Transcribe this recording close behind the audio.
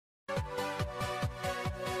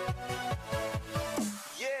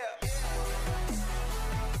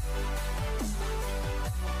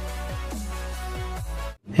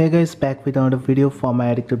Hey guys, back with another video for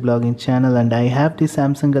my addictive blogging channel, and I have the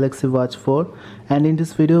Samsung Galaxy Watch 4, and in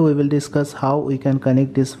this video we will discuss how we can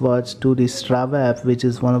connect this watch to the Strava app, which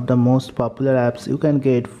is one of the most popular apps you can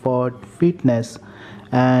get for fitness,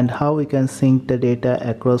 and how we can sync the data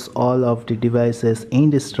across all of the devices in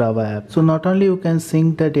the Strava app. So not only you can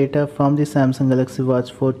sync the data from the Samsung Galaxy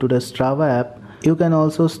Watch 4 to the Strava app, you can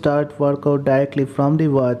also start workout directly from the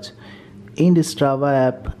watch in the Strava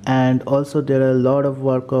app, and also there are a lot of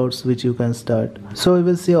workouts which you can start. So we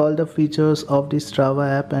will see all the features of the Strava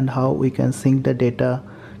app and how we can sync the data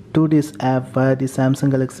to this app via the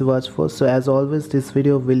Samsung Galaxy Watch 4. So as always, this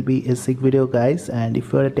video will be a sick video guys, and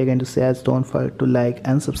if you are taken to say, don't forget to like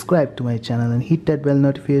and subscribe to my channel and hit that bell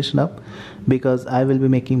notification up, because I will be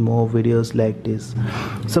making more videos like this.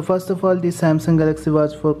 So first of all, the Samsung Galaxy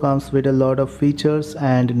Watch 4 comes with a lot of features,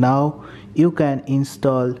 and now you can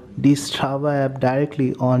install the Strava app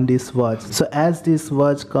directly on this watch. So as this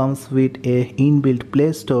watch comes with a inbuilt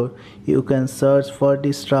Play Store, you can search for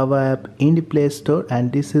the Strava app in the Play Store,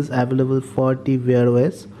 and this is available for the Wear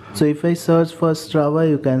OS. So if I search for Strava,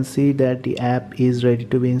 you can see that the app is ready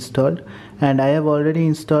to be installed, and I have already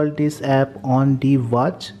installed this app on the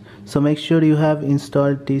watch. So make sure you have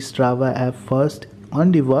installed the Strava app first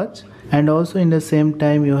on the watch, and also in the same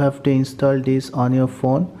time you have to install this on your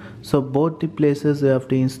phone. So both the places you have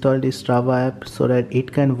to install the Strava app so that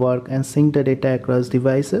it can work and sync the data across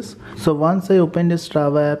devices. So once I open the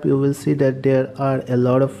Strava app, you will see that there are a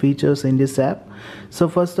lot of features in this app. So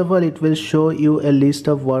first of all, it will show you a list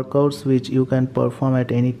of workouts which you can perform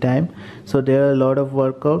at any time. So there are a lot of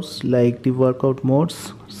workouts like the workout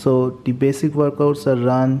modes. So the basic workouts are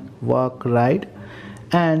run, walk, ride,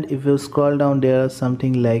 and if you scroll down, there are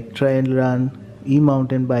something like trail run,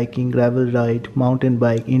 e-mountain biking, gravel ride, mountain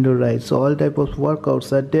bike, indoor ride. So all type of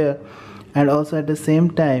workouts are there, and also at the same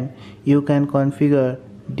time you can configure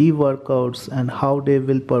the workouts and how they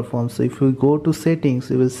will perform. So if we go to settings,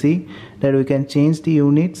 you will see that we can change the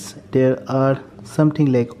units. There are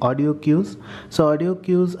something like audio cues. So audio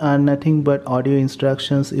cues are nothing but audio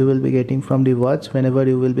instructions you will be getting from the watch whenever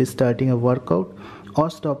you will be starting a workout or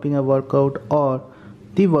stopping a workout, or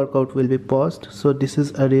the workout will be paused. So this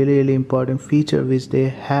is a really important feature which they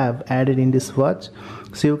have added in this watch.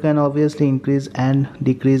 So you can obviously increase and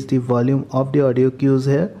decrease the volume of the audio cues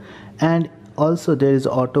here, and also there is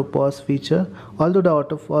auto pause feature, although the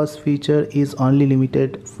auto pause feature is only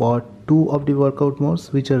limited for two of the workout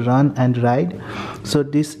modes, which are run and ride. So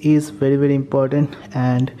this is very important,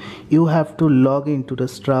 and you have to log into the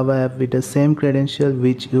Strava app with the same credential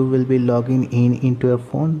which you will be logging into your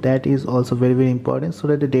phone. That is also very important, so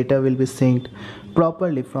that the data will be synced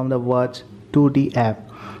properly from the watch to the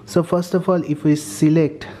app. So first of all, if we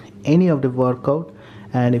select any of the workout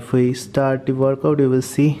and if we start the workout, you will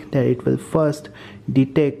see that it will first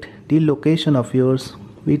detect the location of yours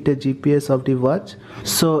with the GPS of the watch.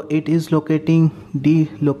 So it is locating the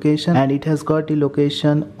location, and it has got the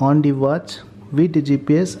location on the watch with the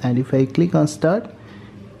GPS, and if I click on start,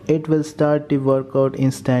 it will start the workout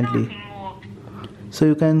instantly. So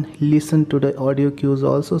you can listen to the audio cues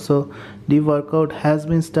also. So the workout has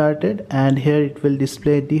been started, and here it will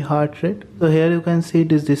display the heart rate. So here you can see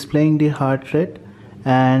it is displaying the heart rate,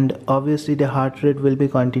 and obviously the heart rate will be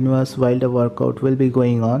continuous while the workout will be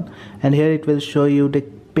going on. And here it will show you the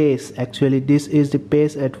pace. Actually this is the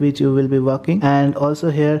pace at which you will be walking, and also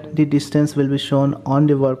here the distance will be shown on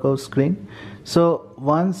the workout screen. So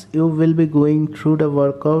once you will be going through the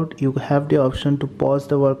workout, you have the option to pause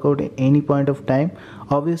the workout at any point of time.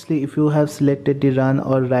 Obviously if you have selected the run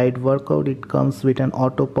or ride workout, it comes with an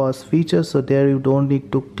auto pause feature, so there you don't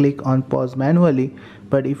need to click on pause manually.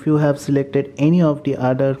 But if you have selected any of the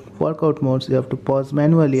other workout modes, you have to pause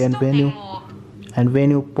manually, and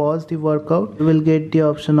when you pause the workout, you will get the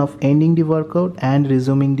option of ending the workout and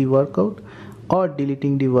resuming the workout, or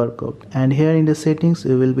deleting the workout. And here in the settings,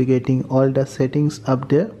 you will be getting all the settings up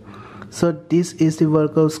there. So this is the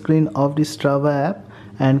workout screen of the Strava app,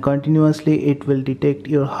 and continuously it will detect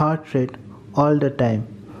your heart rate all the time.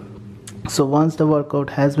 So once the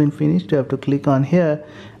workout has been finished, you have to click on here,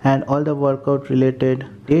 and all the workout related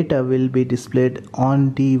data will be displayed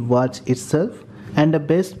on the watch itself. And the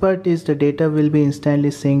best part is the data will be instantly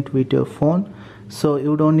synced with your phone, so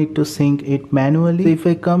you don't need to sync it manually. So if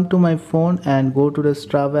I come to my phone and go to the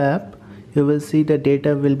Strava app, you will see the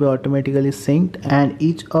data will be automatically synced, and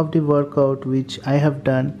each of the workout which I have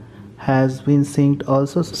done has been synced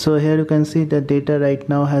also. So here you can see the data right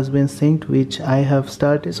now has been synced, which I have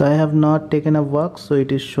started. So I have not taken a walk, so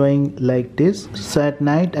it is showing like this. So at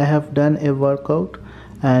night I have done a workout,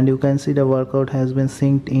 and you can see the workout has been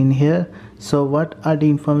synced in here. So what are the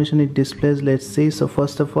information it displays? Let's see. So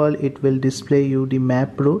first of all, it will display you the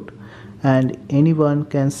map route, and anyone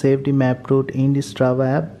can save the map route in the Strava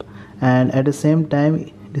app. And at the same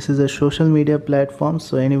time, this is a social media platform,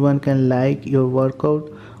 so anyone can like your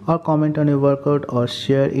workout or comment on your workout or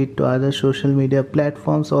share it to other social media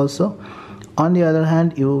platforms also. On the other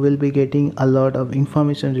hand, you will be getting a lot of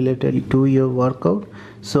information related to your workout.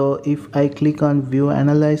 So if I click on view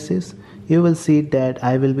analysis, you will see that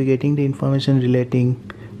I will be getting the information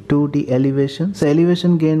relating to the elevation. So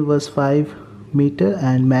elevation gain was 5 meter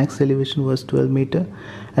and max elevation was 12 meter.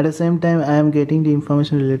 At the same time, I am getting the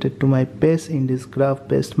information related to my pace in this graph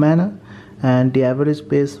based manner, and the average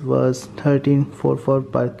pace was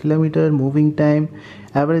 13.44 per kilometer. Moving time,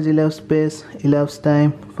 average elapsed pace, elapsed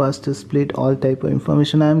time, fastest split, all type of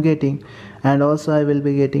information I am getting. And also I will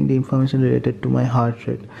be getting the information related to my heart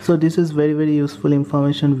rate. So this is very useful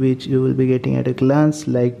information which you will be getting at a glance,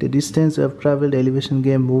 like the distance you have traveled, elevation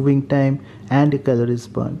gain, moving time, and the calories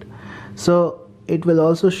burned. So it will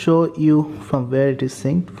also show you from where it is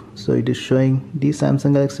synced. So it is showing the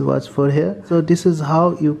Samsung Galaxy Watch 4 here. So this is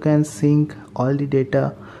how you can sync all the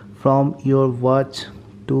data from your watch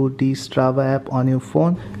to the Strava app on your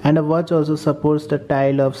phone. And the watch also supports the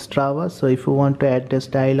tile of Strava. So if you want to add this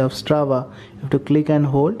tile of Strava, you have to click and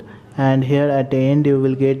hold, and here at the end you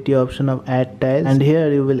will get the option of add tile, and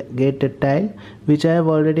here you will get a tile which I have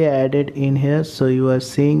already added in here. So you are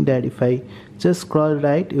seeing that if I just scroll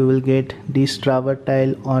right, you will get the Strava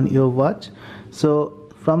tile on your watch. So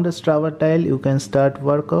from the Strava tile you can start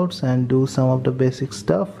workouts and do some of the basic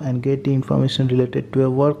stuff and get the information related to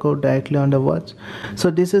a workout directly on the watch.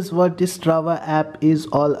 So this is what this Strava app is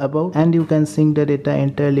all about, and you can sync the data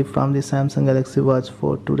entirely from the Samsung Galaxy Watch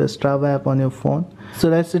 4 to the Strava app on your phone.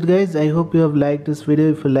 So that's it guys, I hope you have liked this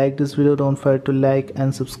video. If you like this video, don't forget to like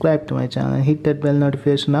and subscribe to my channel and hit that bell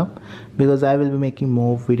notification up, because I will be making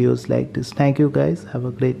more videos like this. Thank you guys, have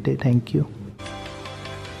a great day. Thank you.